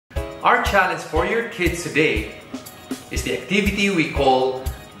Our challenge for your kids today is the activity we call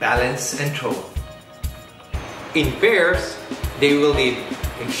balance and throw. In pairs, they will need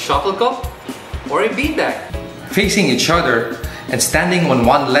a shuttlecock or a beanbag. Facing each other and standing on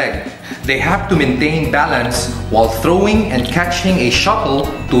one leg, they have to maintain balance while throwing and catching a shuttle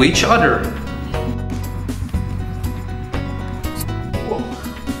to each other.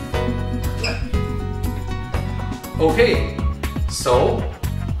 Okay, so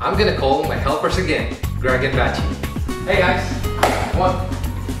I'm gonna call my helpers again, Greg and Bachi. Hey guys, come on.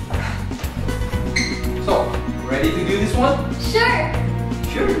 So, ready to do this one? Sure.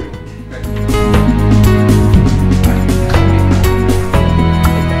 Sure.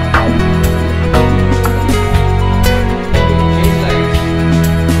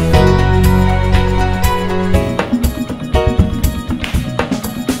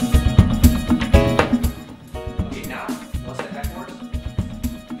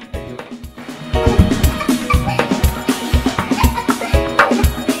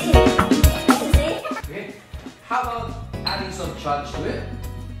 How about adding some challenge to it?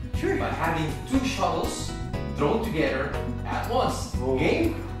 Sure. By having two shuttles thrown together at once. Oh.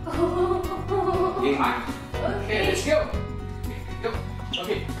 Game? Game. Okay, let's go. Okay, go.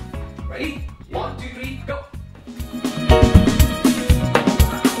 Okay, ready? 1, 2, 3, go.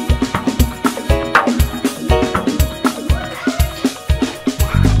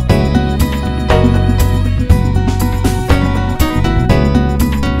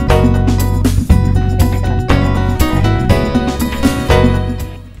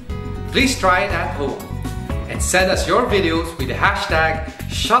 Please try it at home and send us your videos with the hashtag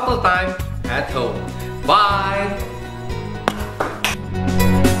 #ShuttleTimeAtHome. Bye!